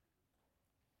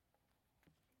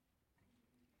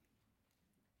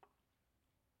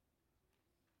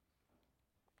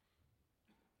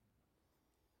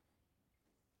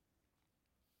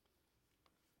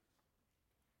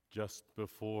Just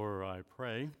before I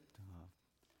pray,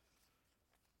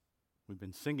 we've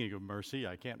been singing of mercy.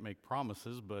 I can't make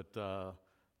promises, but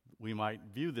we might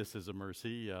view this as a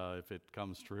mercy if it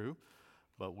comes true.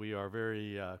 But we are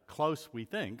very close, we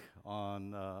think,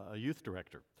 on a youth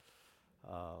director.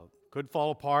 Could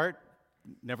fall apart,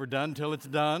 never done till it's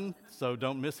done, so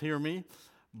don't mishear me.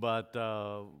 But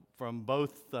from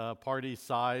both party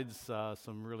sides,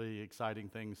 some really exciting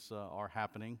things are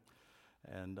happening.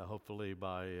 And hopefully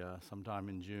by sometime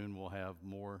in June we'll have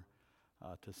more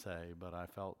to say. But I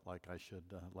felt like I should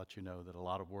let you know that a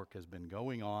lot of work has been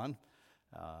going on,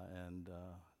 and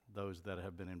those that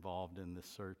have been involved in this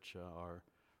search are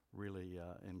really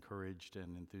encouraged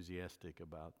and enthusiastic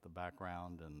about the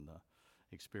background and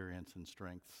experience and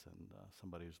strengths, and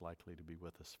somebody who's likely to be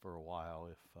with us for a while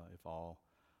if all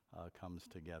comes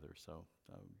together. So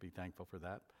be thankful for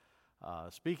that.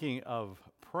 Speaking of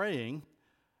praying,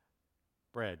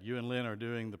 Brad, you and Lynn are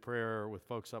doing the prayer with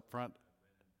folks up front?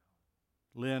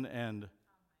 Lynn and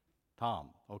Tom.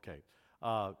 Okay.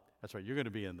 That's right. You're going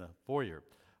to be in the foyer.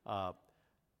 I'm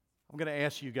going to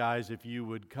ask you guys if you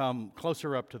would come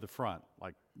closer up to the front,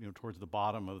 like towards the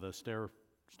bottom of the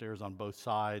stairs on both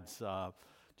sides,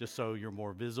 just so you're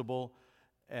more visible.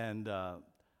 And I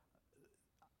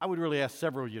would really ask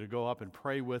several of you to go up and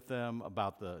pray with them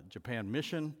about the Japan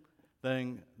mission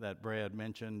thing that Brad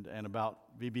mentioned, and about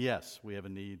VBS. We have a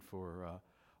need for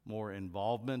more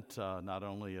involvement, not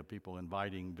only of people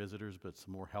inviting visitors, but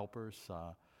some more helpers.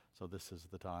 So this is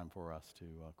the time for us to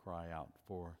cry out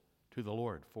to the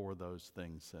Lord for those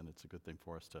things, and it's a good thing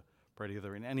for us to pray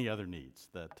together in any other needs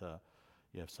that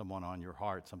you have someone on your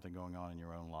heart, something going on in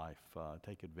your own life.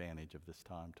 Take advantage of this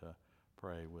time to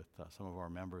pray with some of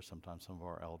our members. Sometimes some of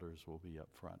our elders will be up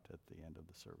front at the end of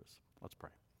the service. Let's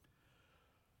pray.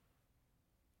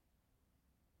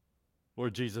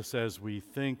 Lord Jesus, as we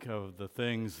think of the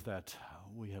things that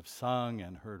we have sung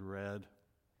and heard read,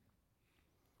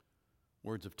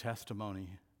 words of testimony,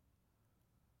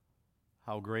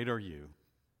 how great are you?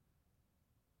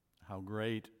 How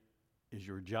great is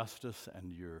your justice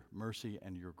and your mercy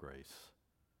and your grace?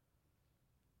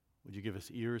 Would you give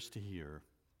us ears to hear?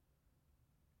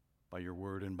 By your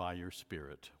word and by your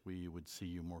spirit, we would see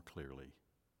you more clearly.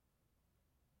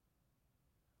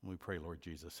 And we pray, Lord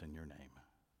Jesus, in your name.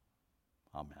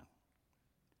 Amen.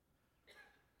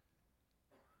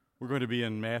 We're going to be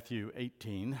in Matthew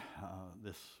 18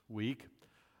 this week,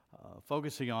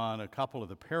 focusing on a couple of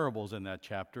the parables in that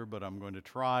chapter, but I'm going to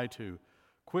try to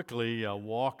quickly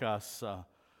walk us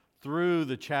through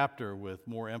the chapter with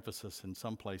more emphasis in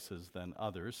some places than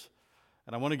others.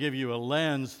 And I want to give you a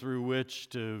lens through which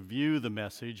to view the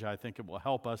message. I think it will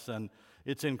help us, and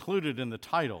it's included in the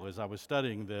title. As I was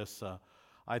studying this,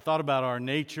 I thought about our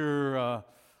nature,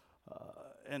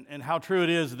 and how true it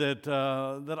is that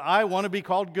I want to be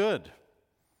called good.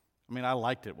 I mean, I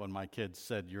liked it when my kids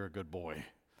said, "You're a good boy."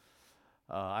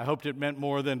 I hoped it meant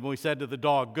more than when we said to the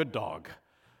dog, "Good dog,"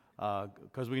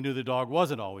 because we knew the dog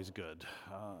wasn't always good.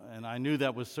 And I knew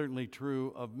that was certainly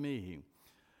true of me.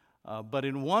 But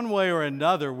in one way or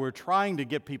another, we're trying to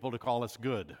get people to call us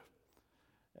good.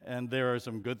 And there are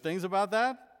some good things about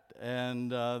that,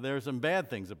 and there are some bad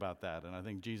things about that. And I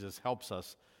think Jesus helps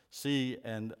us see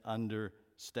and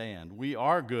understand. We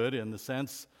are good in the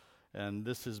sense, and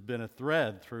this has been a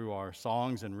thread through our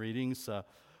songs and readings,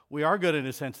 we are good in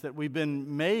a sense that we've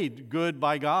been made good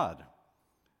by God.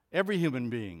 Every human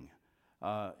being,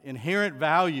 inherent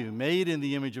value, made in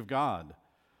the image of God.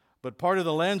 But part of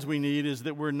the lens we need is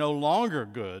that we're no longer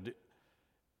good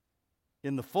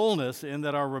in the fullness, in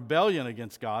that our rebellion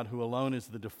against God, who alone is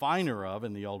the definer of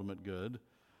and the ultimate good,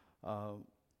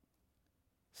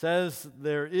 says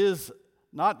there is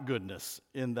not goodness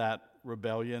in that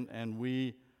rebellion, and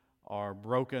we are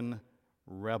broken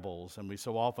rebels, and we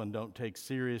so often don't take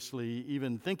seriously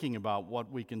even thinking about what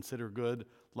we consider good,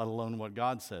 let alone what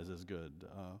God says is good.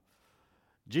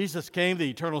 Jesus came, the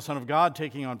eternal Son of God,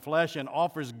 taking on flesh, and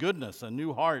offers goodness, a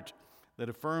new heart that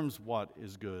affirms what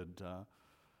is good.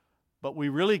 But we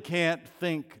really can't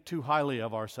think too highly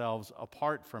of ourselves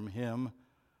apart from Him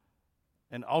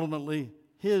and ultimately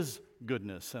His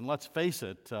goodness. And let's face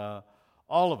it,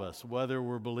 all of us, whether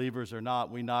we're believers or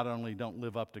not, we not only don't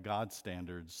live up to God's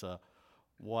standards,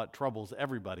 what troubles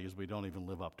everybody is we don't even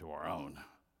live up to our own.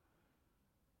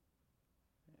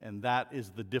 And that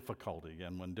is the difficulty.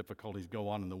 And when difficulties go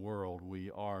on in the world,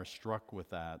 we are struck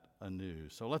with that anew.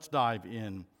 So let's dive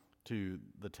in to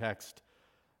the text.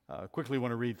 Quickly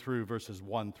want to read through verses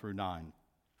 1 through 9.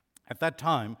 At that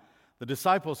time, the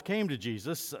disciples came to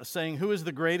Jesus, saying, "Who is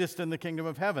the greatest in the kingdom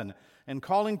of heaven?" And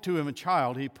calling to him a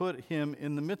child, he put him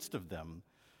in the midst of them.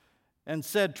 and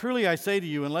said, "Truly I say to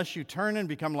you, unless you turn and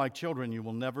become like children, you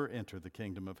will never enter the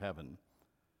kingdom of heaven.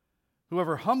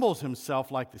 Whoever humbles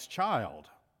himself like this child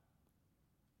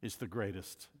is the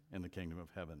greatest in the kingdom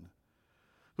of heaven.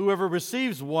 Whoever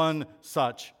receives one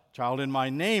such child in my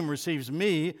name receives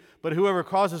me, but whoever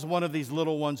causes one of these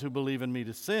little ones who believe in me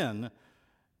to sin,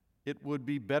 it would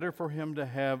be better for him to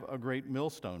have a great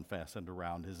millstone fastened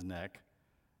around his neck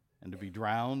and to be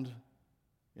drowned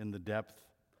in the depth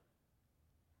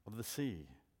of the sea."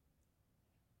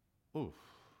 Oof.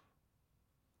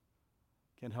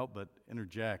 Can't help but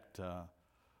interject.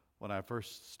 When I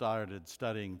first started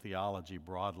studying theology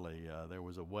broadly, there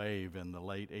was a wave in the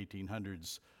late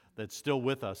 1800s that's still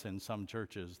with us in some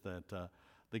churches, that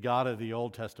the God of the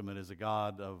Old Testament is a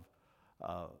God of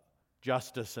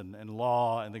justice and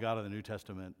law, and the God of the New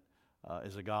Testament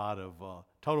is a God of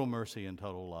total mercy and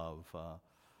total love.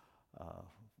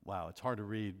 Wow, it's hard to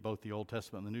read both the Old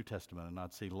Testament and the New Testament and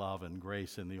not see love and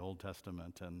grace in the Old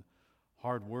Testament, and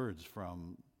hard words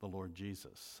from the Lord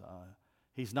Jesus.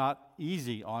 He's not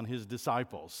easy on his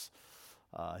disciples.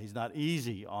 He's not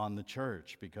easy on the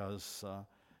church because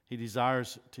he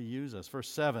desires to use us. Verse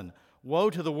 7, "Woe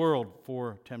to the world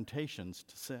for temptations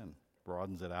to sin."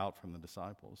 Broadens it out from the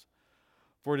disciples.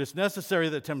 "For it is necessary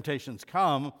that temptations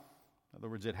come." In other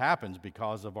words, it happens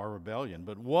because of our rebellion.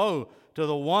 "But woe to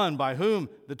the one by whom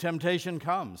the temptation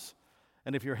comes.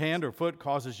 And if your hand or foot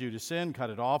causes you to sin, cut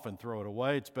it off and throw it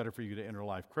away. It's better for you to enter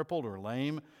life crippled or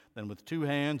lame than with 2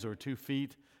 hands or 2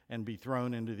 feet and be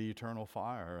thrown into the eternal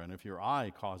fire. And if your eye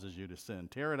causes you to sin,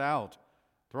 tear it out,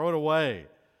 throw it away.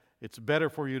 It's better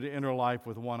for you to enter life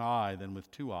with 1 eye than with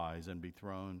 2 eyes and be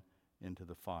thrown into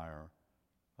the fire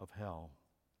of hell."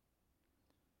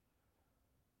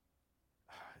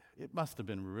 It must have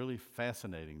been really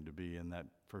fascinating to be in that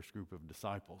first group of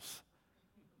disciples.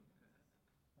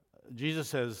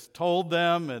 Jesus has told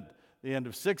them at the end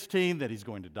of 16 that he's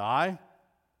going to die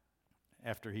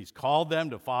after he's called them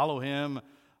to follow him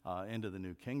into the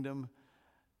new kingdom.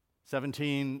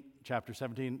 Chapter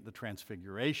 17, the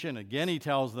transfiguration. Again, he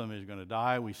tells them he's going to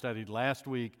die. We studied last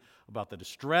week about the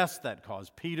distress that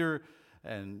caused Peter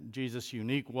and Jesus'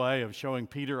 unique way of showing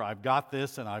Peter, "I've got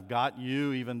this and I've got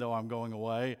you even though I'm going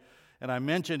away." And I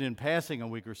mentioned in passing a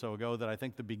week or so ago that I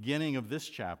think the beginning of this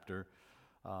chapter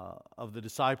of the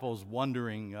disciples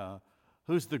wondering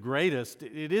who's the greatest,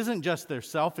 it isn't just their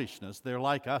selfishness. They're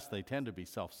like us. They tend to be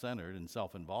self-centered and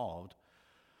self-involved.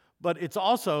 But it's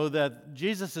also that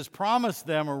Jesus has promised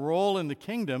them a role in the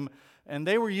kingdom, and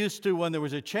they were used to, when there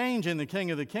was a change in the king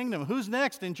of the kingdom, who's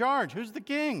next in charge? Who's the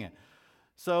king?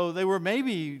 So they were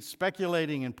maybe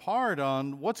speculating in part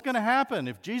on what's going to happen.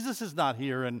 If Jesus is not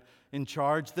here and in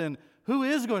charge, then who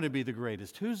is going to be the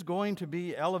greatest? Who's going to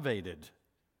be elevated?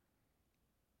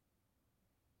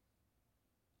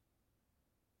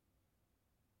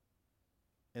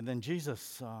 And then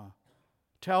Jesus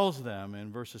tells them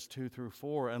in verses 2 through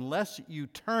 4, "Unless you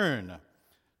turn,"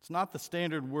 it's not the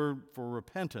standard word for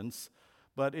repentance,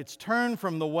 but it's turn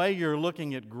from the way you're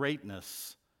looking at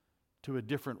greatness to a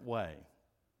different way.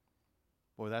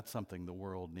 Boy, that's something the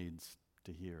world needs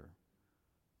to hear.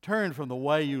 Turn from the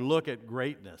way you look at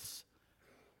greatness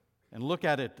and look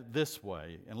at it this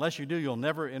way. Unless you do, you'll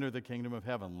never enter the kingdom of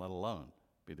heaven, let alone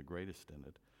be the greatest in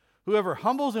it. "Whoever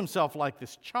humbles himself like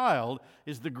this child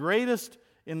is the greatest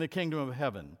in the kingdom of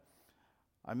heaven."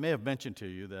 I may have mentioned to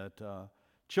you that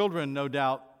children, no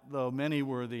doubt, though many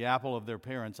were the apple of their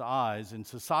parents' eyes, in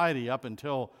society up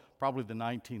until probably the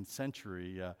 19th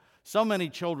century, so many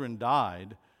children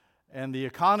died, and the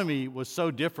economy was so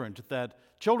different that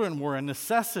children were a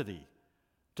necessity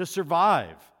to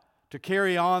survive, to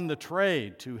carry on the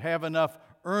trade, to have enough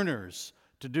earners,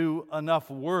 to do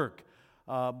enough work.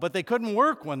 But they couldn't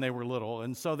work when they were little,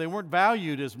 and so they weren't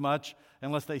valued as much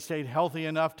unless they stayed healthy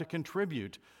enough to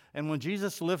contribute. And when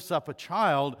Jesus lifts up a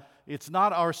child, it's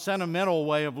not our sentimental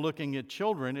way of looking at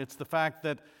children. It's the fact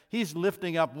that he's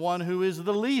lifting up one who is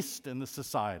the least in the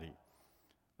society,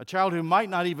 a child who might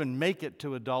not even make it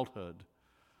to adulthood,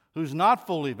 who's not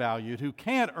fully valued, who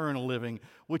can't earn a living,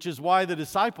 which is why the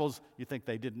disciples, you think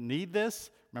they didn't need this?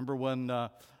 Remember when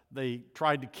they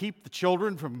tried to keep the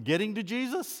children from getting to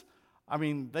Jesus? I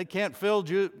mean, they can't fill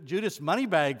Judas' money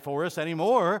bag for us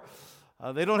anymore.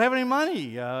 They don't have any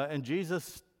money. And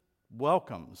Jesus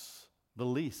welcomes the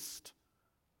least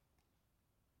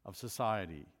of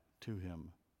society to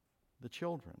him, the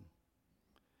children.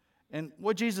 And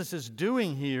what Jesus is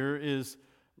doing here is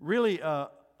really a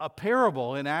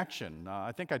parable in action.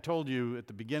 I think I told you at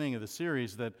the beginning of the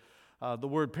series that the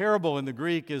word parable in the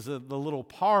Greek is the little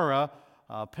para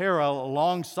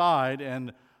alongside,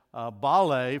 and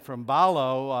bale from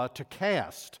balo, to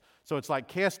cast. So it's like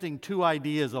casting two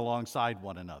ideas alongside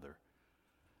one another.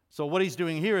 So what he's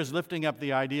doing here is lifting up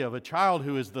the idea of a child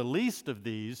who is the least of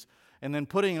these, and then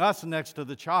putting us next to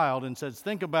the child and says,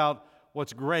 think about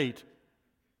what's great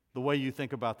the way you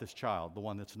think about this child. The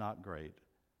one that's not great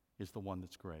is the one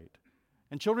that's great.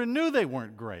 And children knew they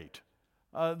weren't great.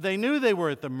 They knew they were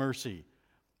at the mercy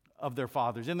of their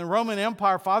fathers. In the Roman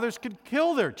Empire, fathers could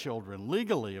kill their children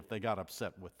legally if they got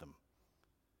upset with them.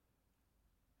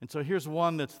 And so here's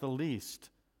one that's the least.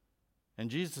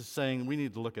 And Jesus is saying we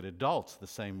need to look at adults the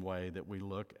same way that we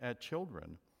look at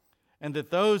children. And that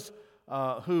those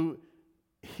who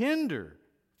hinder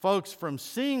folks from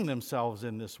seeing themselves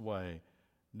in this way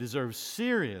deserve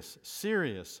serious,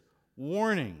 serious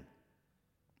warning.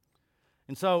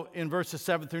 And so in verses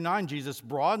 7 through 9, Jesus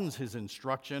broadens his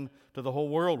instruction to the whole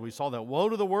world. We saw that. Woe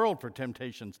to the world for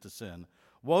temptations to sin.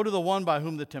 Woe to the one by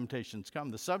whom the temptations come.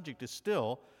 The subject is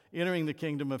still entering the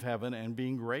kingdom of heaven and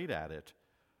being great at it.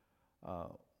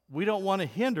 We don't want to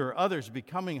hinder others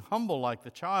becoming humble like the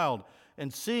child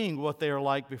and seeing what they are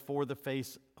like before the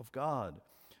face of God.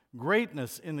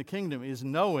 Greatness in the kingdom is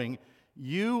knowing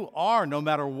you are, no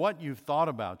matter what you've thought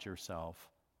about yourself,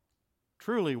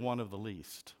 truly one of the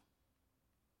least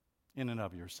in and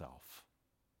of yourself.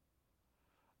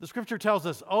 The Scripture tells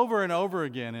us over and over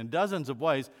again in dozens of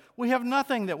ways, we have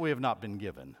nothing that we have not been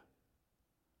given.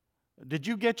 Did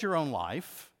you get your own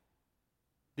life?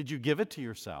 Did you give it to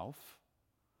yourself?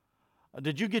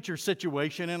 Did you get your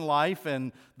situation in life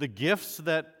and the gifts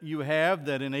that you have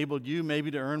that enabled you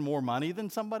maybe to earn more money than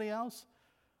somebody else?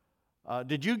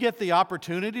 Did you get the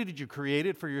opportunity? Did you create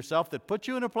it for yourself that put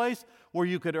you in a place where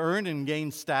you could earn and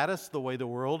gain status the way the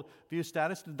world views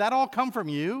status? Did that all come from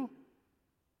you?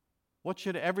 What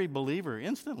should every believer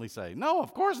instantly say? No,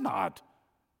 of course not.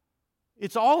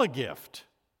 It's all a gift.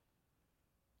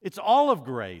 It's all of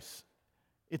grace.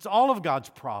 It's all of God's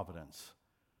providence.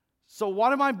 So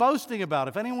what am I boasting about?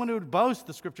 If anyone would boast,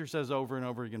 the Scripture says over and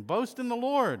over again, boast in the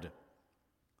Lord.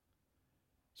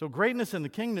 So greatness in the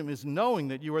kingdom is knowing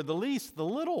that you are the least, the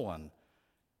little one.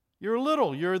 You're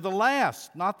little, you're the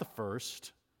last, not the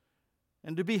first.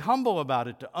 And to be humble about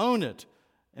it, to own it,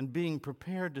 and being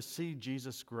prepared to see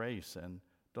Jesus' grace and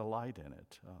delight in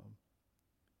it.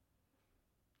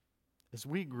 As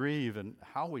we grieve, and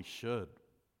how we should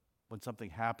when something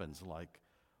happens like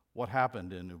what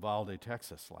happened in Uvalde,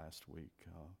 Texas last week.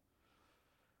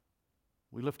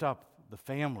 We lift up the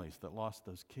families that lost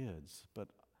those kids, but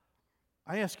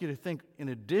I ask you to think in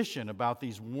addition about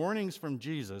these warnings from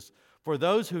Jesus for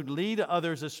those who lead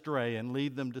others astray and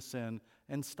lead them to sin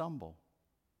and stumble.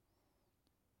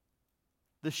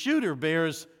 The shooter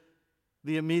bears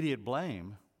the immediate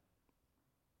blame.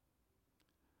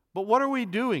 But what are we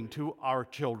doing to our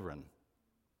children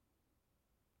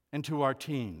and to our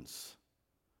teens?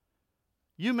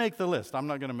 You make the list. I'm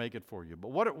not going to make it for you. But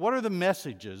what are the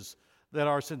messages that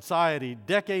our society,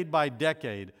 decade by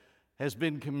decade, has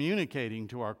been communicating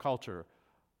to our culture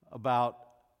about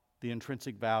the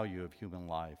intrinsic value of human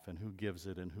life and who gives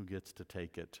it and who gets to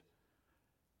take it?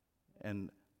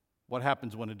 And what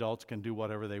happens when adults can do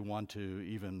whatever they want to,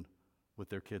 even with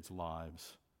their kids'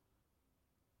 lives?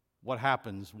 What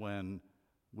happens when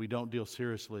we don't deal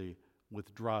seriously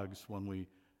with drugs, when we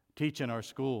teach in our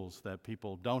schools that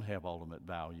people don't have ultimate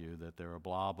value, that they're a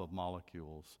blob of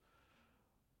molecules?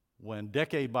 When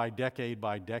decade by decade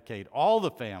by decade, all the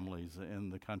families in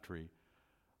the country,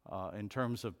 in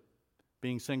terms of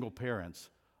being single parents,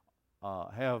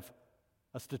 have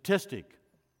a statistic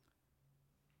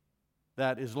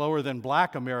that is lower than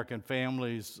Black American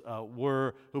families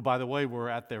were, who, by the way, were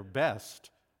at their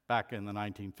best back in the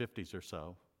 1950s or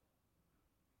so.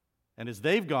 And as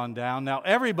they've gone down, now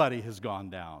everybody has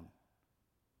gone down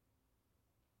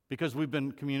because we've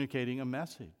been communicating a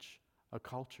message, a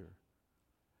culture.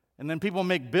 And then people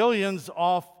make billions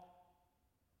off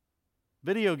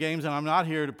video games, and I'm not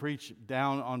here to preach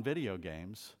down on video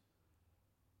games,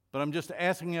 but I'm just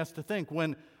asking us to think,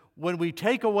 when we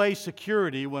take away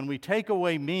security, when we take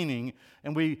away meaning,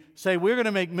 and we say we're going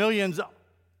to make millions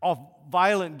off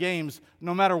violent games,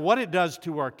 no matter what it does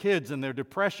to our kids and their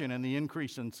depression and the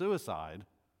increase in suicide,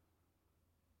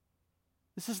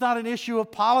 this is not an issue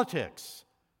of politics.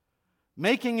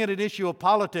 Making it an issue of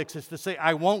politics is to say,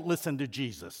 I won't listen to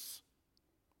Jesus,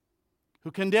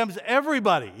 who condemns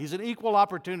everybody. He's an equal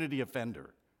opportunity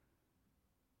offender.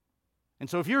 And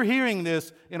so if you're hearing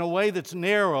this in a way that's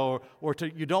narrow, or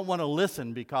you don't want to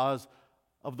listen because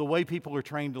of the way people are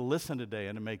trained to listen today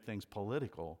and to make things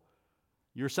political,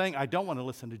 you're saying, I don't want to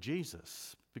listen to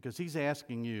Jesus, because he's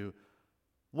asking you,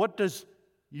 what does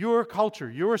your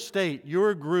culture, your state,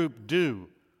 your group do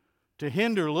to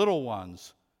hinder little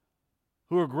ones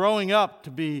who are growing up to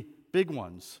be big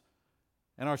ones.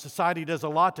 And our society does a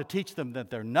lot to teach them that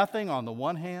they're nothing on the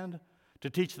one hand, to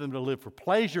teach them to live for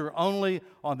pleasure only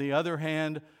on the other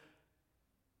hand,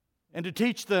 and to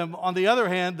teach them on the other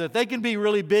hand that they can be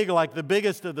really big like the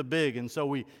biggest of the big. And so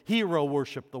we hero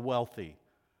worship the wealthy,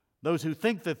 those who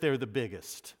think that they're the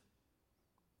biggest,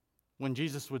 when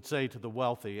Jesus would say to the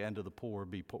wealthy and to the poor,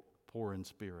 be poor in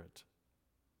spirit.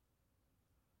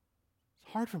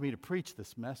 It's hard for me to preach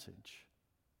this message.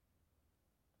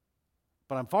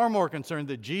 But I'm far more concerned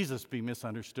that Jesus be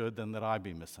misunderstood than that I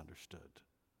be misunderstood.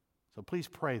 So please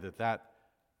pray that that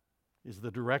is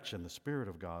the direction the Spirit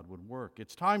of God would work.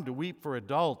 It's time to weep for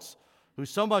adults who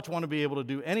so much want to be able to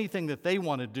do anything that they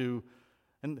want to do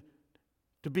and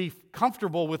to be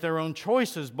comfortable with their own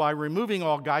choices by removing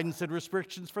all guidance and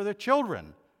restrictions for their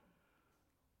children.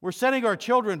 We're setting our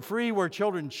children free where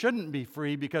children shouldn't be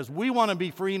free because we want to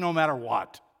be free no matter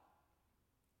what.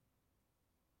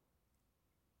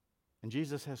 And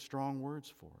Jesus has strong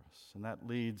words for us, and that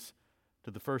leads to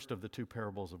the first of the two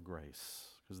parables of grace,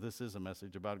 because this is a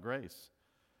message about grace.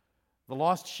 The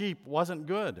lost sheep wasn't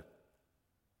good.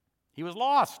 He was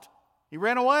lost. He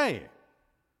ran away.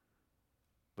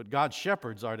 But God's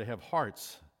shepherds are to have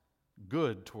hearts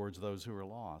good towards those who are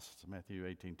lost. Matthew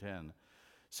 18:10.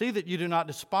 See that you do not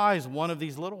despise one of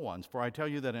these little ones, for I tell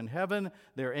you that in heaven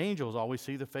their angels always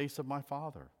see the face of my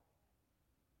Father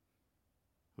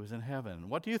who is in heaven.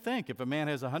 What do you think? If a man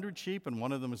has 100 sheep and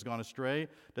one of them has gone astray,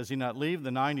 does he not leave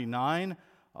the 99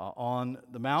 on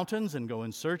the mountains and go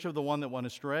in search of the one that went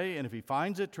astray? And if he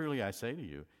finds it, truly I say to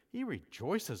you, he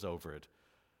rejoices over it,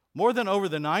 more than over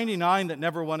the 99 that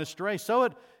never went astray.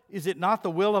 Is it not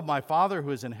the will of my Father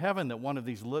who is in heaven that one of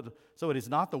these little... So it is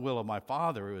not the will of my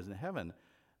Father who is in heaven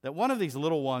that one of these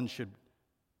little ones should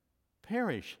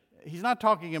perish. He's not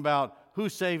talking about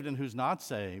who's saved and who's not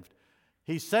saved.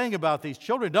 He's saying about these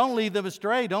children, don't lead them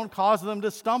astray. Don't cause them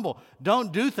to stumble.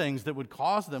 Don't do things that would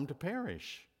cause them to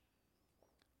perish.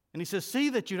 And he says, see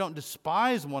that you don't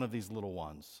despise one of these little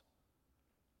ones.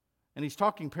 And he's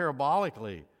talking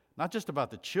parabolically, not just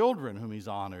about the children whom he's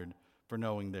honored for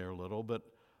knowing they're little, but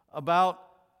about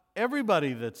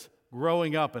everybody that's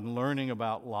growing up and learning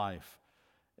about life.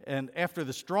 And after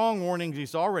the strong warnings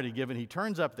he's already given, he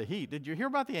turns up the heat. Did you hear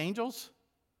about the angels?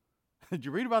 Did you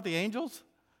read about the angels?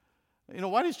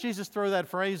 Why does Jesus throw that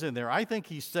phrase in there? I think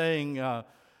he's saying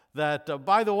that,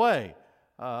 by the way,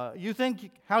 you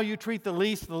think how you treat the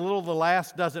least, the little, the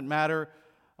last doesn't matter.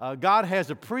 God has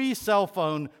a pre-cell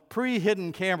phone,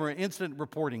 pre-hidden camera instant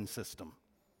reporting system.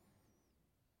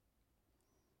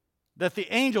 That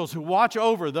the angels who watch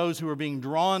over those who are being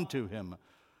drawn to him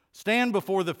stand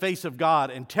before the face of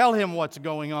God and tell him what's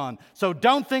going on. So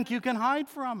don't think you can hide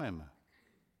from him.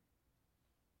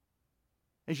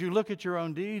 As you look at your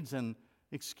own deeds and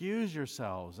excuse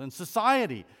yourselves. And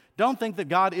society, don't think that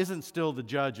God isn't still the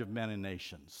judge of men and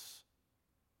nations.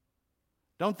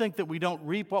 Don't think that we don't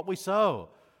reap what we sow.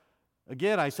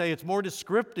 Again, I say it's more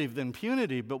descriptive than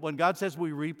punitive, but when God says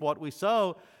we reap what we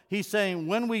sow, he's saying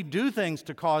when we do things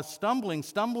to cause stumbling,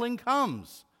 stumbling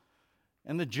comes.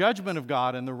 And the judgment of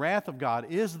God and the wrath of God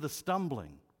is the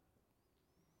stumbling.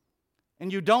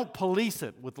 And you don't police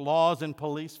it with laws and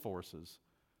police forces.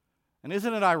 And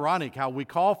isn't it ironic how we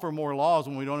call for more laws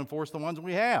when we don't enforce the ones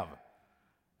we have?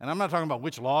 And I'm not talking about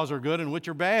which laws are good and which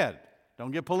are bad. Don't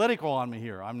get political on me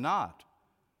here. I'm not.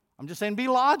 I'm just saying be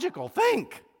logical.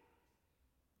 Think.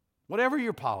 Whatever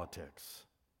your politics.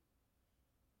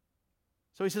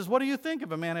 So he says, what do you think if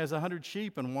a man has 100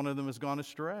 sheep and one of them has gone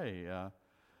astray?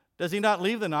 Does he not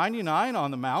leave the 99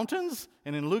 on the mountains?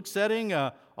 And in Luke's setting,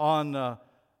 in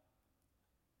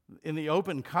the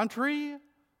open country?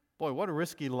 Boy, what a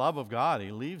risky love of God.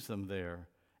 He leaves them there.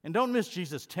 And don't miss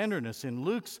Jesus' tenderness in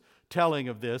Luke's telling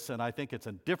of this, and I think it's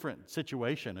a different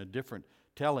situation, a different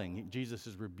telling. Jesus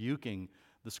is rebuking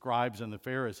the scribes and the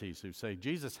Pharisees who say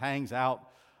Jesus hangs out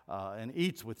and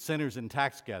eats with sinners and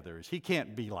tax gatherers. He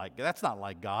can't be like, that's not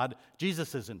like God.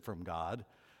 Jesus isn't from God.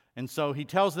 And so he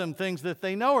tells them things that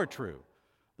they know are true.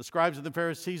 The scribes and the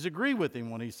Pharisees agree with him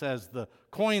when he says the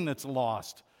coin that's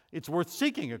lost, it's worth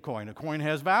seeking a coin. A coin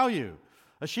has value.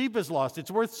 A sheep is lost. It's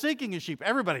worth seeking a sheep.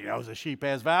 Everybody knows a sheep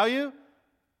has value.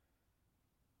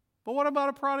 But what about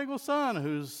a prodigal son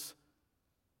who's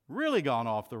really gone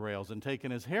off the rails and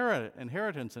taken his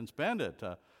inheritance and spent it?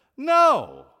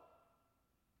 No.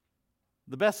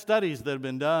 The best studies that have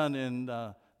been done in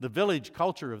the village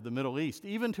culture of the Middle East,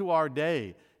 even to our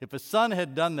day, if a son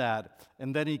had done that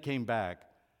and then he came back,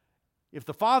 if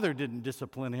the father didn't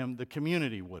discipline him, the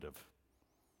community would have.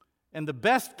 And the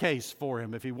best case for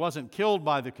him, if he wasn't killed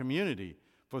by the community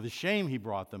for the shame he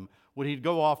brought them, would he'd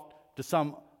go off to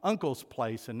some uncle's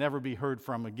place and never be heard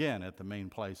from again at the main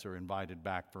place or invited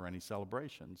back for any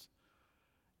celebrations.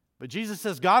 But Jesus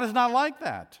says God is not like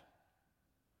that.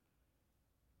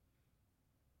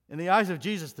 In the eyes of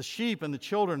Jesus, the sheep and the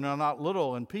children are not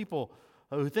little, and people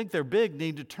who think they're big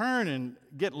need to turn and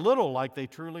get little like they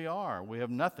truly are. We have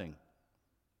nothing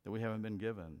that we haven't been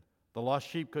given. The lost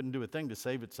sheep couldn't do a thing to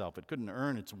save itself. It couldn't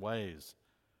earn its ways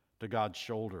to God's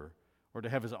shoulder or to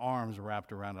have his arms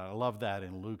wrapped around it. I love that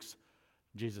in Luke's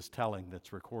Jesus telling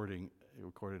that's recorded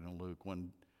in Luke, when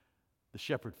the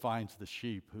shepherd finds the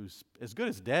sheep who's as good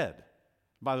as dead.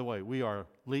 By the way, we are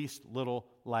least, little,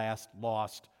 last,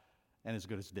 lost, and as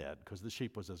good as dead, because the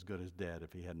sheep was as good as dead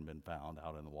if he hadn't been found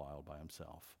out in the wild by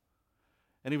himself.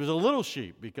 And he was a little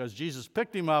sheep because Jesus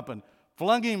picked him up and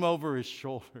flung him over his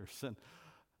shoulders. And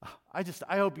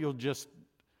I hope you'll just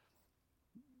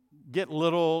get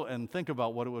little and think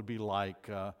about what it would be like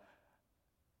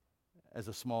as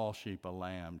a small sheep, a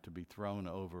lamb, to be thrown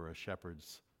over a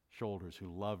shepherd's shoulders who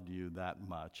loved you that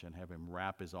much and have him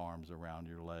wrap his arms around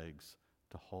your legs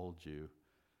to hold you.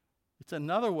 It's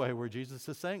another way where Jesus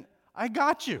is saying, I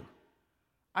got you.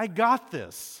 I got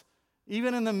this,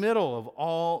 even in the middle of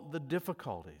all the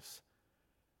difficulties.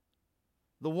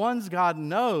 The ones God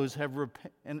knows have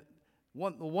the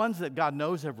ones that God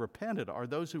knows have repented are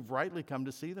those who've rightly come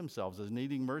to see themselves as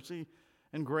needing mercy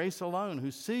and grace alone,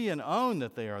 who see and own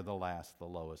that they are the last, the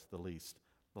lowest, the least,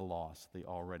 the lost, the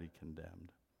already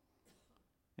condemned,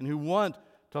 and who want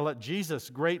to let Jesus'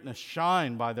 greatness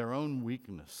shine by their own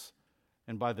weakness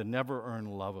and by the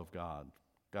never-earned love of God.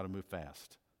 Got to move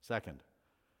fast. Second,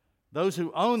 those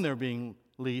who own their being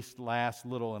least, last,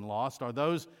 little, and lost are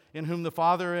those in whom the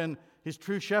Father and his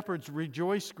true shepherds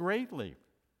rejoice greatly.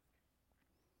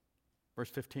 Verse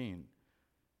 15.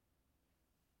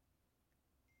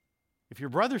 If your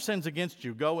brother sins against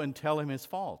you, go and tell him his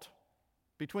fault,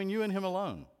 between you and him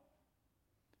alone.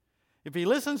 If he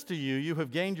listens to you, you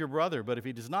have gained your brother, but if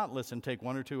he does not listen, take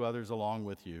one or two others along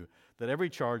with you, that every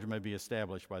charge may be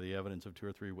established by the evidence of 2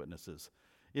 or 3 witnesses.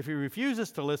 If he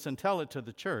refuses to listen, tell it to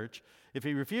the church. If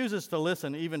he refuses to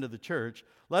listen even to the church,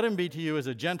 let him be to you as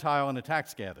a Gentile and a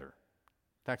tax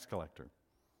collector.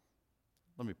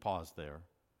 Let me pause there.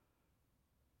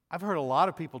 I've heard a lot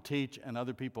of people teach and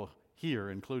other people hear,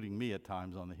 including me at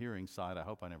times on the hearing side. I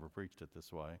hope I never preached it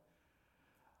this way.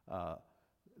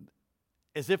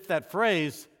 As if that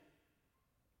phrase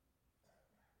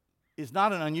is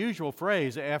not an unusual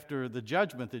phrase after the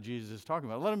judgment that Jesus is talking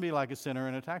about. Let him be like a sinner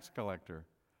and a tax collector.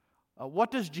 How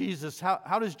does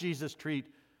Jesus treat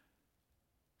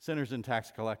sinners and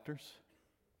tax collectors?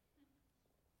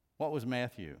 What was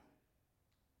Matthew?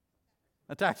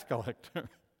 A tax collector.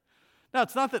 Now,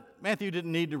 it's not that Matthew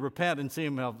didn't need to repent and see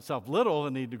himself little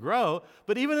and need to grow,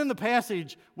 but even in the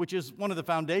passage, which is one of the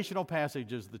foundational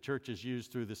passages the church has used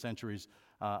through the centuries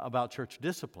about church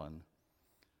discipline,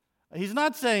 he's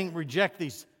not saying reject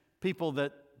these people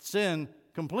that sin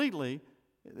completely.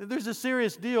 There's a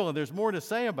serious deal, and there's more to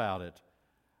say about it.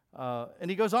 And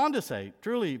he goes on to say,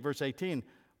 truly, verse 18,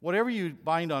 whatever you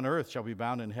bind on earth shall be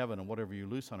bound in heaven, and whatever you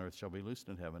loose on earth shall be loosed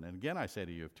in heaven. And again I say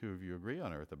to you, if 2 of you agree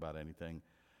on earth about anything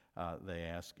they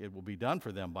ask, it will be done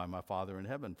for them by my Father in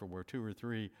heaven. For where 2 or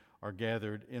 3 are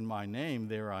gathered in my name,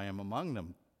 there I am among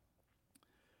them.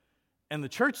 And the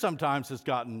church sometimes has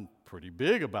gotten pretty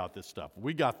big about this stuff.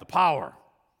 We got the power.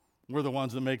 We're the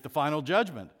ones that make the final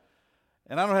judgment.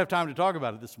 And I don't have time to talk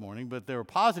about it this morning, but there are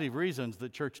positive reasons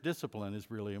that church discipline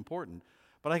is really important.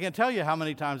 But I can tell you how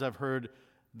many times I've heard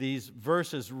these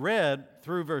verses read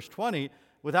through verse 20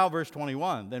 without verse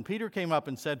 21. Then Peter came up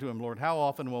and said to him, Lord, how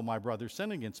often will my brother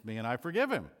sin against me and I forgive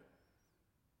him?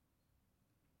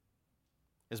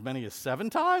 As many as 7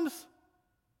 times?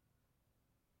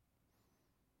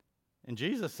 And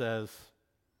Jesus says,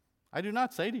 I do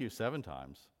not say to you 7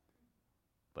 times,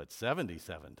 but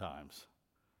 77 times.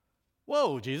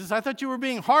 Whoa, Jesus, I thought you were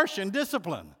being harsh in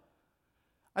discipline.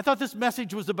 I thought this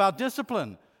message was about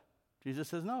discipline. Jesus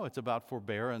says, no, it's about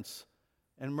forbearance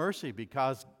and mercy,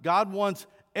 because God wants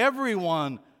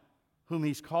everyone whom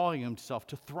he's calling himself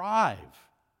to thrive.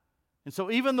 And so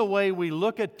even the way we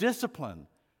look at discipline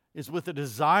is with a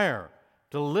desire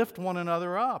to lift one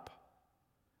another up.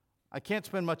 I can't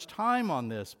spend much time on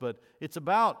this, but it's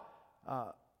about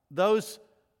those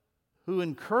who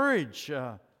encourage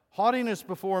haughtiness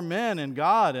before men and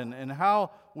God, and how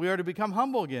we are to become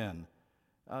humble again.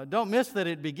 Don't miss that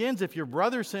it begins if your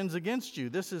brother sins against you.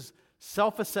 This is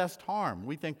self-assessed harm.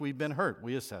 We think we've been hurt.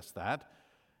 We assess that.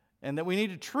 And that we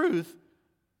need a truth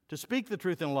to speak the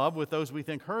truth in love with those we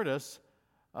think hurt us,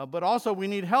 but also we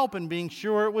need help in being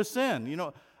sure it was sin.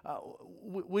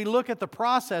 We look at the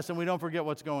process and we don't forget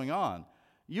what's going on.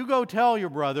 You go tell your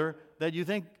brother that you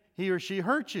think he or she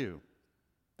hurt you.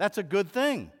 That's a good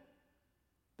thing.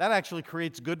 That actually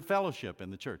creates good fellowship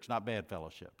in the church, not bad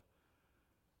fellowship.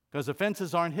 Because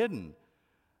offenses aren't hidden.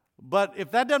 But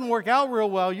if that doesn't work out real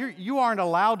well, you aren't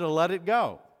allowed to let it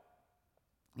go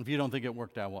if you don't think it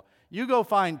worked out well. You go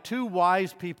find two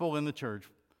wise people in the church,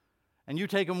 and you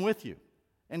take them with you.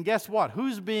 And guess what?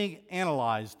 Who's being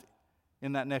analyzed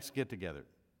in that next get-together?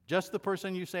 Just the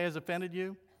person you say has offended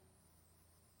you?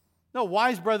 No,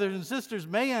 wise brothers and sisters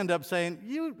may end up saying,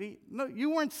 you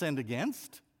weren't sinned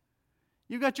against.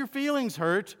 You got your feelings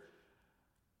hurt,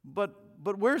 but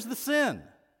where's the sin?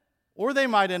 Or they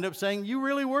might end up saying, you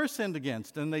really were sinned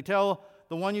against, and they tell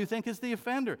the one you think is the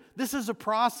offender. This is a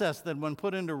process that, when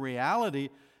put into reality,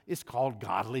 is called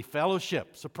godly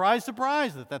fellowship. Surprise,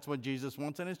 surprise, that's what Jesus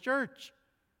wants in his church.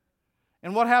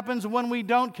 And what happens when we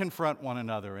don't confront one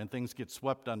another and things get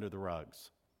swept under the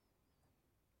rugs?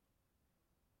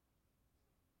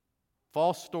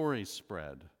 False stories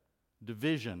spread,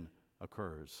 division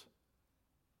occurs,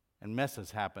 and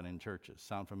messes happen in churches.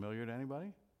 Sound familiar to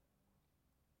anybody?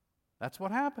 That's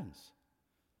what happens.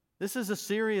 This is a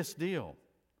serious deal.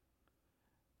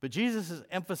 But Jesus is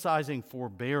emphasizing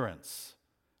forbearance,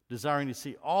 desiring to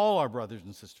see all our brothers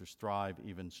and sisters thrive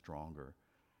even stronger.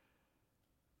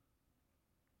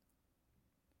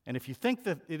 And if you think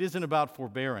that it isn't about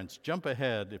forbearance, jump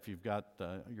ahead, if you've got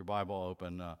your Bible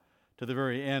open, to the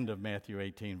very end of Matthew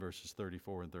 18, verses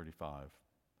 34 and 35.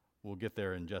 We'll get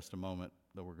there in just a moment,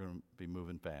 though we're going to be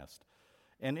moving fast.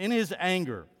 And in his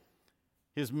anger,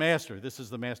 his master, this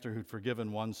is the master who'd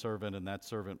forgiven one servant, and that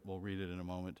servant, we'll read it in a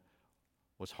moment,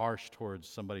 was harsh towards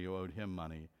somebody who owed him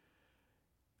money.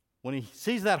 When he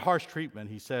sees that harsh treatment,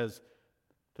 he says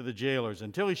to the jailers,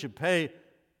 until he should pay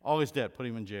all his debt, put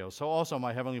him in jail. So also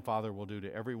my heavenly Father will do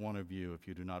to every one of you if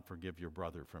you do not forgive your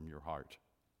brother from your heart.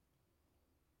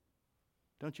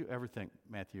 Don't you ever think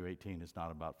Matthew 18 is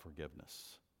not about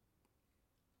forgiveness.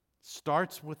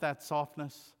 Starts with that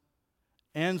softness,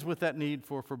 ends with that need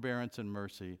for forbearance and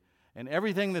mercy, and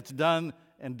everything that's done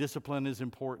and discipline is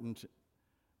important,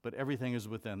 but everything is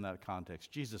within that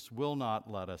context. Jesus will not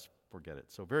let us forget it.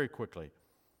 So very quickly,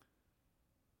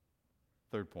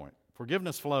 third point.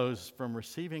 Forgiveness flows from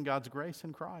receiving God's grace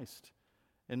in Christ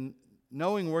and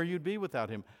knowing where you'd be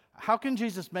without him. How can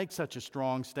Jesus make such a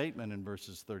strong statement in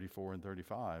verses 34 and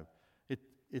 35?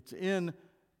 It's in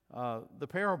the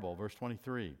parable, verse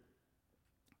 23.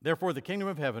 Therefore, the kingdom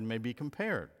of heaven may be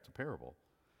compared, it's a parable,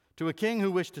 to a king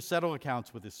who wished to settle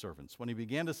accounts with his servants. When he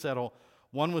began to settle,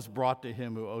 one was brought to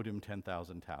him who owed him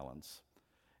 10,000 talents.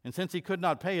 And since he could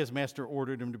not pay, his master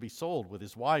ordered him to be sold with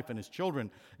his wife and his children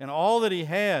and all that he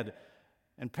had,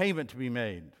 and payment to be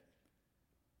made.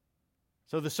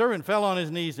 So the servant fell on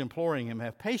his knees, imploring him,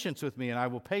 have patience with me, and I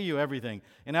will pay you everything.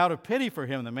 And out of pity for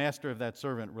him, the master of that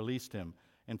servant released him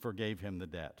and forgave him the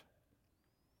debt.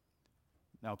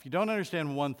 Now, if you don't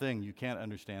understand one thing, you can't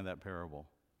understand that parable.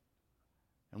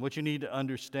 And what you need to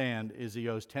understand is he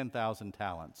owes 10,000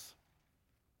 talents.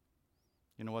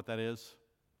 You know what that is?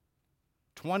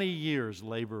 20 years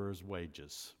laborer's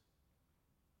wages.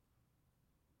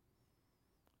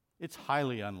 It's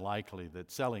highly unlikely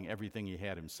that selling everything he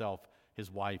had himself,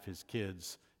 his wife, his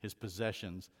kids, his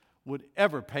possessions, would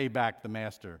ever pay back the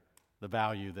master the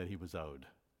value that he was owed.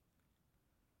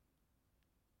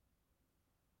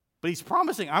 But he's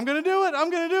promising, I'm going to do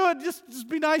it, just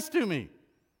be nice to me.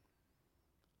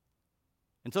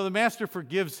 And so the master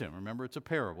forgives him. Remember, it's a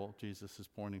parable. Jesus is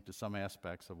pointing to some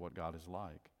aspects of what God is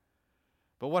like.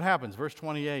 But what happens? Verse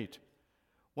 28.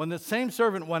 When the same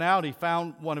servant went out, he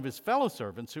found one of his fellow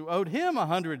servants who owed him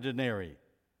 100 denarii.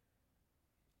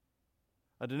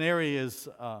 A denarii is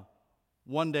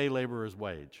 1 day laborer's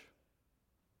wage.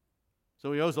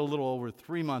 So he owes a little over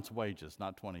 3 months' wages,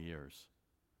 not 20 years.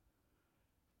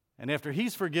 And after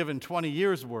he's forgiven 20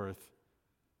 years' worth,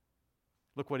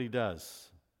 look what he does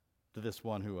to this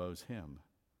one who owes him.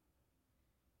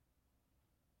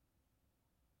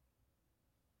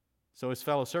 So his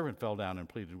fellow servant fell down and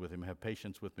pleaded with him, have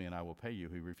patience with me and I will pay you.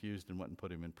 He refused and went and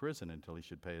put him in prison until he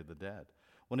should pay the debt.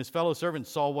 When his fellow servants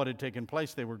saw what had taken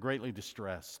place, they were greatly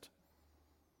distressed.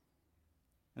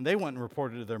 And they went and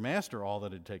reported to their master all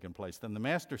that had taken place. Then the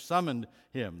master summoned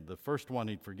him, the first one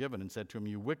he'd forgiven, and said to him,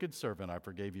 you wicked servant, I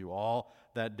forgave you all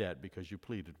that debt because you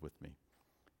pleaded with me.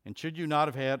 And should you not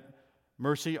have had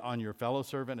mercy on your fellow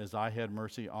servant as I had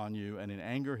mercy on you? And in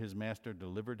anger his master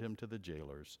delivered him to the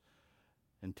jailers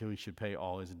until he should pay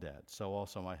all his debt. So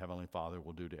also my heavenly Father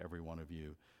will do to every one of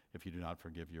you if you do not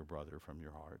forgive your brother from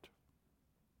your heart.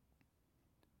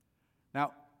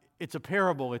 Now, it's a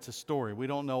parable, it's a story. We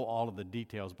don't know all of the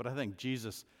details, but I think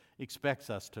Jesus expects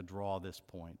us to draw this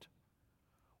point.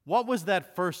 What was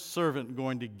that first servant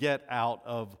going to get out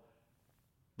of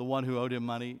the one who owed him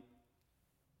money?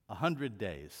 100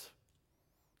 days.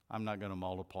 I'm not going to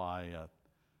multiply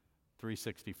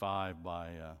 365 by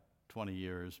 20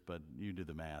 years, but you do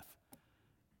the math.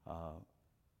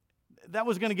 That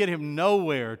was going to get him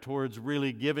nowhere towards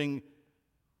really giving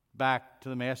back to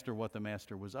the master what the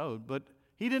master was owed, but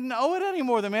he didn't owe it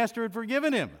anymore. The master had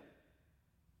forgiven him.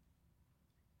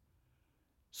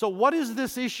 So what is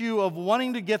this issue of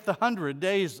wanting to get the 100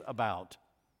 days about?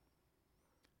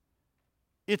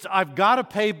 It's I've got to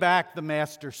pay back the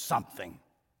master something.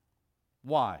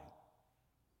 Why?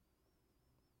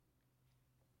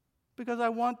 Because I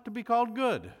want to be called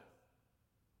good.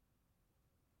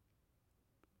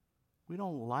 We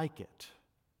don't like it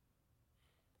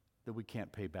that we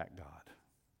can't pay back God.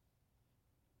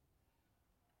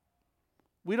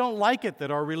 We don't like it that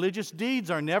our religious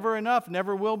deeds are never enough,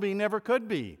 never will be, never could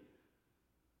be.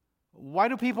 Why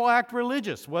do people act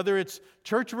religious? Whether it's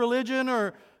church religion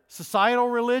or societal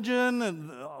religion,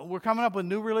 and we're coming up with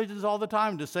new religions all the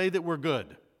time to say that we're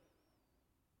good.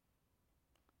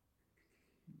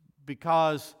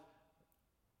 Because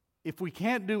if we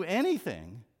can't do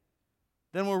anything,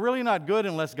 then we're really not good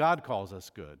unless God calls us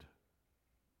good.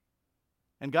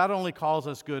 And God only calls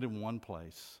us good in one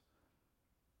place: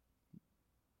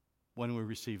 when we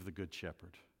receive the Good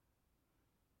Shepherd.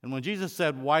 And when Jesus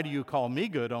said, "Why do you call me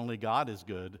good? Only God is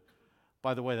good,"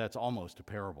 by the way, that's almost a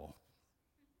parable.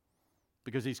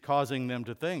 Because he's causing them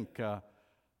to think,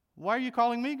 why are you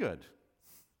calling me good?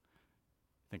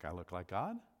 Think I look like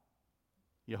God?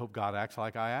 You hope God acts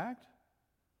like I act?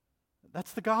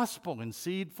 That's the gospel in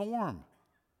seed form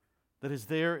that is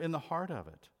there in the heart of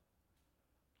it.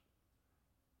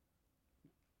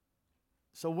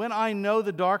 So when I know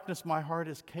the darkness my heart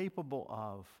is capable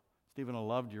of, Stephen, I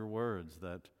loved your words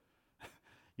that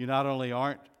you not only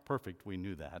aren't perfect, we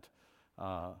knew that,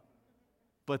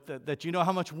 but that you know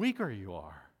how much weaker you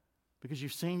are because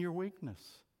you've seen your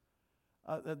weakness.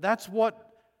 That's what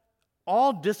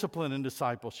all discipline and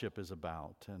discipleship is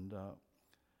about. And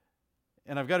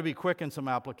I've got to be quick in some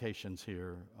applications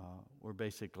here. We're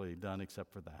basically done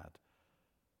except for that.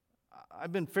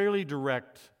 I've been fairly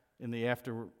direct in the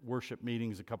after worship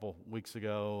meetings a couple weeks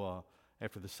ago,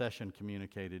 after the session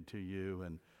communicated to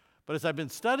you. But as I've been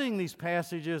studying these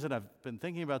passages and I've been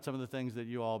thinking about some of the things that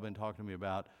you all have been talking to me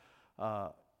about,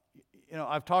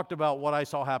 I've talked about what I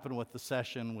saw happen with the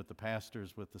session, with the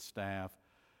pastors, with the staff.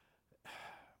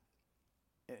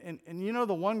 And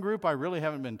the one group I really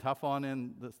haven't been tough on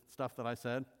in the stuff that I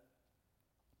said?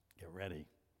 Get ready.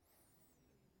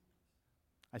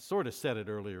 I sort of said it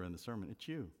earlier in the sermon. It's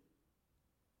you.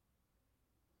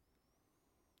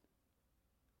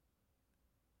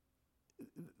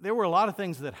 There were a lot of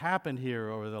things that happened here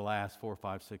over the last 4,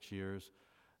 5, 6 years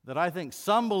that I think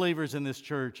some believers in this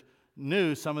church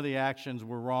knew some of the actions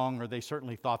were wrong, or they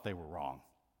certainly thought they were wrong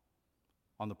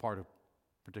on the part of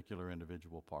particular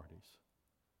individual parties.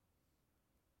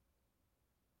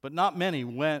 But not many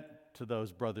went to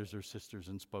those brothers or sisters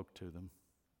and spoke to them.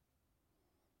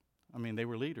 I mean, they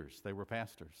were leaders, they were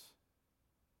pastors.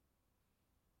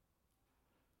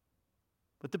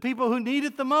 But the people who need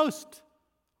it the most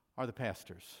are the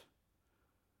pastors.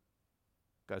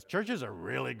 Because churches are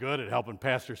really good at helping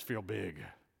pastors feel big.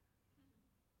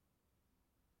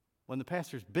 When the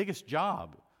pastor's biggest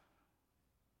job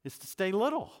is to stay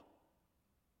little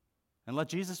and let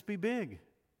Jesus be big.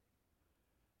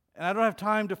 And I don't have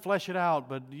time to flesh it out,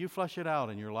 but you flesh it out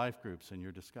in your life groups and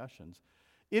your discussions.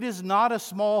 It is not a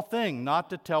small thing not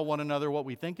to tell one another what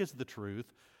we think is the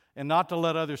truth and not to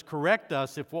let others correct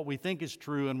us if what we think is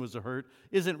true and was a hurt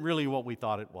isn't really what we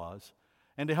thought it was,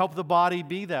 and to help the body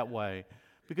be that way.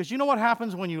 Because you know what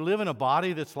happens when you live in a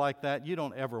body that's like that? You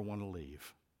don't ever want to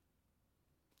leave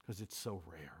because it's so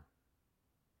rare.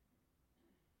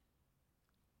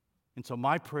 And so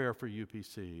my prayer for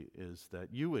UPC is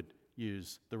that you would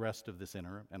use the rest of this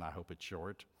interim, and I hope it's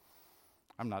short.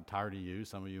 I'm not tired of you.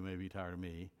 Some of you may be tired of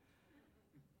me.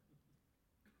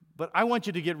 But I want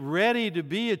you to get ready to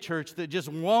be a church that just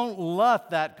won't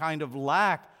let that kind of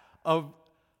lack of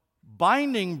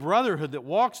binding brotherhood that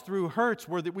walks through hurts,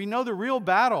 where that we know the real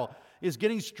battle is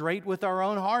getting straight with our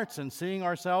own hearts and seeing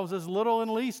ourselves as little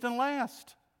and least and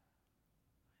last.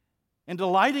 And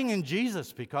delighting in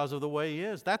Jesus because of the way He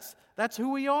is. That's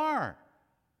who we are.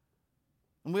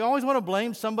 And we always want to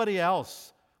blame somebody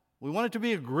else. We want it to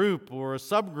be a group or a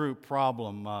subgroup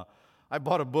problem. I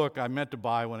bought a book I meant to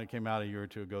buy when it came out a year or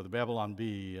two ago, the Babylon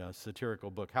Bee satirical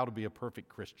book, How to Be a Perfect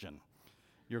Christian.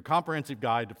 Your comprehensive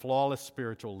guide to flawless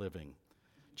spiritual living.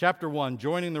 Chapter 1,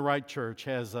 Joining the Right Church,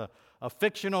 has a a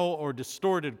fictional or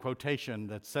distorted quotation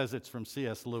that says it's from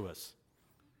C.S. Lewis.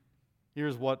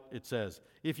 Here's what it says.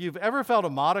 If you've ever felt a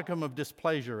modicum of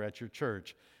displeasure at your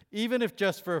church, even if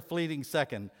just for a fleeting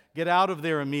second, get out of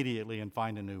there immediately and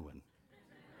find a new one.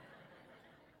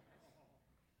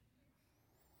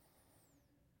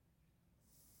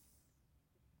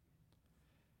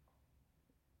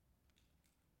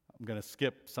 I'm going to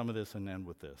skip some of this and end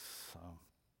with this.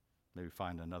 Maybe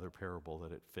find another parable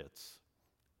that it fits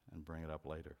and bring it up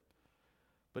later.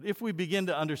 But if we begin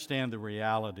to understand the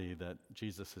reality that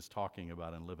Jesus is talking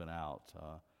about and living out,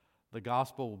 the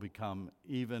gospel will become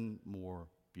even more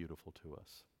beautiful to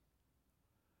us.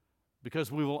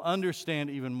 Because we will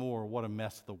understand even more what a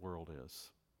mess the world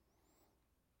is.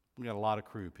 We got a lot of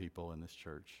crew people in this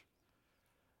church.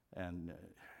 And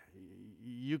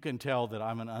you can tell that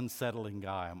I'm an unsettling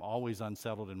guy. I'm always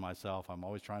unsettled in myself. I'm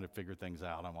always trying to figure things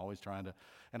out.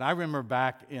 And I remember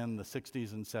back in the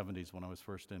 60s and 70s when I was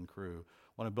first in crew,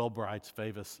 one of Bill Bright's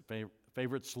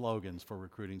favorite slogans for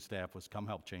recruiting staff was, "Come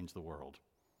help change the world."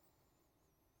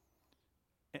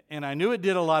 And I knew it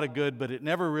did a lot of good, but it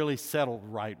never really settled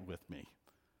right with me.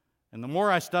 And the more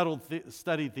I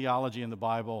studied theology in the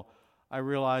Bible, I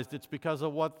realized it's because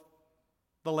of what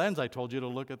the lens I told you to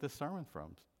look at this sermon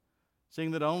from.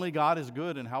 Seeing that only God is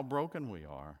good and how broken we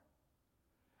are.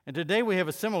 And today we have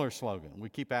a similar slogan. We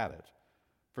keep at it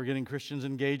for getting Christians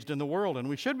engaged in the world, and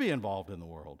we should be involved in the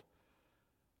world.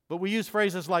 But we use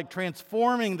phrases like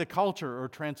transforming the culture or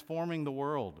transforming the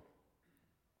world.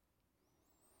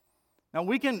 Now,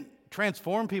 we can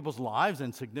transform people's lives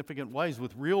in significant ways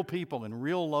with real people in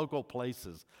real local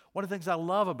places. One of the things I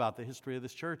love about the history of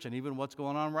this church and even what's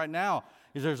going on right now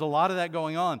is there's a lot of that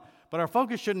going on. But our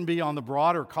focus shouldn't be on the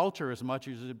broader culture as much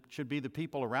as it should be the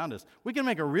people around us. We can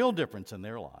make a real difference in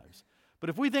their lives. But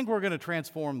if we think we're going to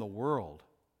transform the world,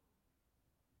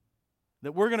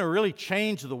 that we're going to really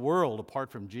change the world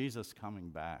apart from Jesus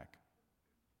coming back,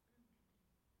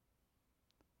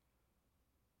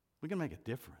 we can make a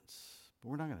difference. But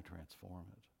we're not going to transform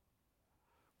it.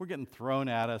 We're getting thrown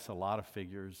at us a lot of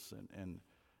figures, and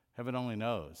heaven only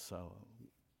knows. So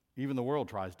even the world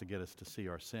tries to get us to see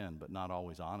our sin, but not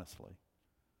always honestly.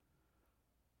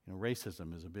 You know,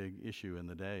 racism is a big issue in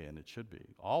the day, and it should be,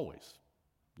 always.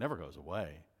 Never goes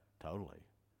away, totally.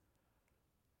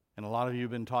 And a lot of you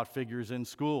have been taught figures in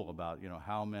school about,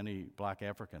 how many black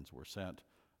Africans were sent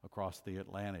across the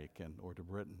Atlantic or to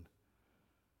Britain.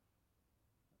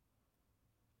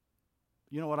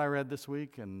 You know what I read this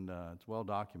week, and it's well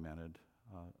documented,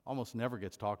 almost never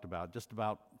gets talked about. Just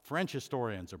about French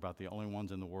historians are about the only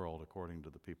ones in the world, according to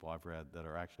the people I've read, that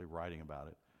are actually writing about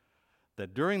it.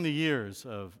 That during the years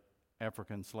of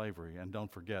African slavery, and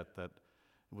don't forget that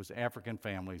it was African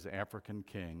families, African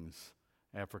kings,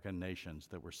 African nations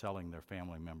that were selling their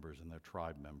family members and their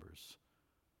tribe members.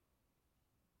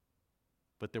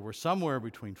 But there were somewhere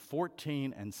between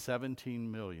 14 and 17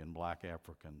 million black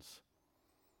Africans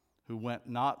who went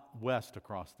not west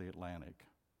across the Atlantic,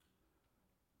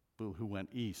 but who went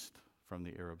east from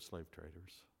the Arab slave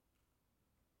traders.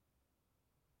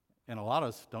 And a lot of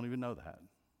us don't even know that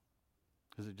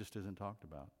because it just isn't talked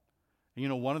about.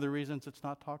 And one of the reasons it's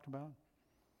not talked about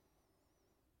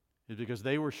is because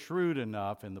they were shrewd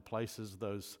enough in the places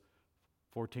those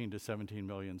 14 to 17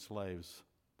 million slaves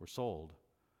were sold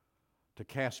to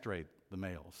castrate the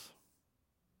males,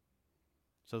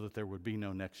 so that there would be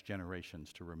no next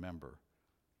generations to remember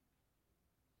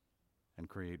and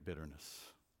create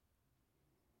bitterness.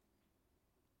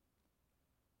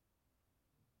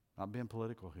 Not being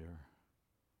political here.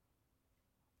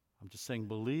 I'm just saying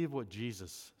believe what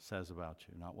Jesus says about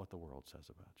you, not what the world says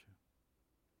about you.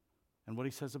 And what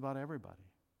he says about everybody.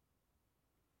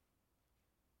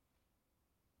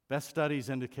 Best studies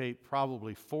indicate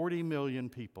probably 40 million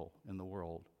people in the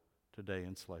world today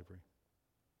in slavery,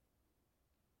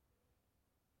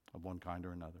 of one kind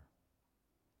or another.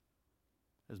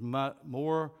 As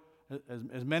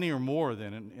many or more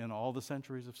than in all the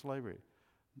centuries of slavery.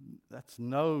 That's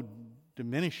no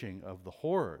diminishing of the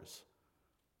horrors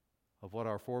of what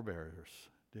our forebears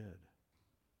did.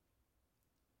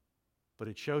 But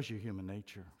it shows you human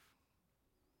nature.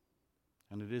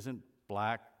 And it isn't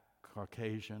black,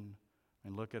 Caucasian.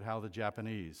 And look at how the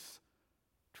Japanese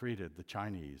treated the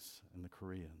Chinese and the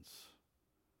Koreans.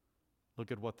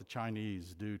 Look at what the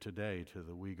Chinese do today to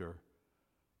the Uyghur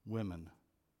women,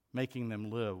 making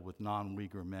them live with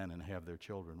non-Uyghur men and have their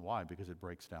children. Why? Because it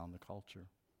breaks down the culture.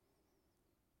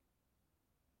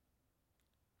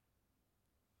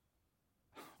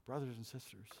 Brothers and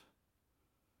sisters,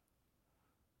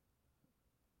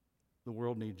 the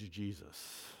world needs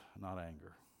Jesus, not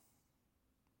anger.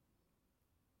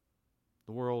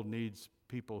 The world needs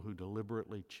people who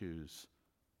deliberately choose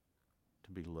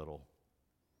to be little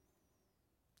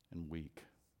and weak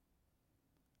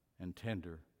and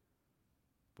tender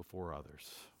before others,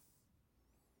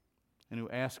 and who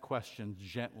ask questions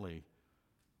gently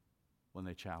when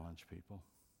they challenge people.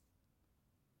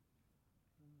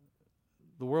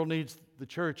 The world needs the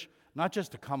church not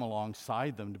just to come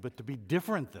alongside them, but to be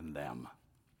different than them.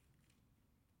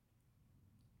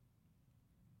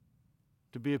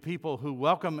 To be a people who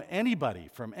welcome anybody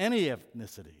from any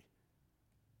ethnicity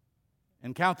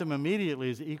and count them immediately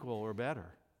as equal or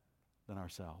better than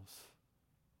ourselves.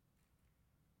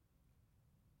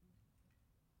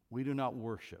 We do not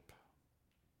worship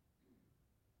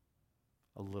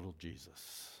a little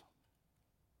Jesus.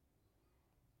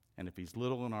 And if he's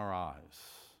little in our eyes,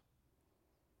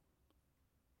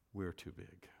 we're too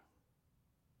big.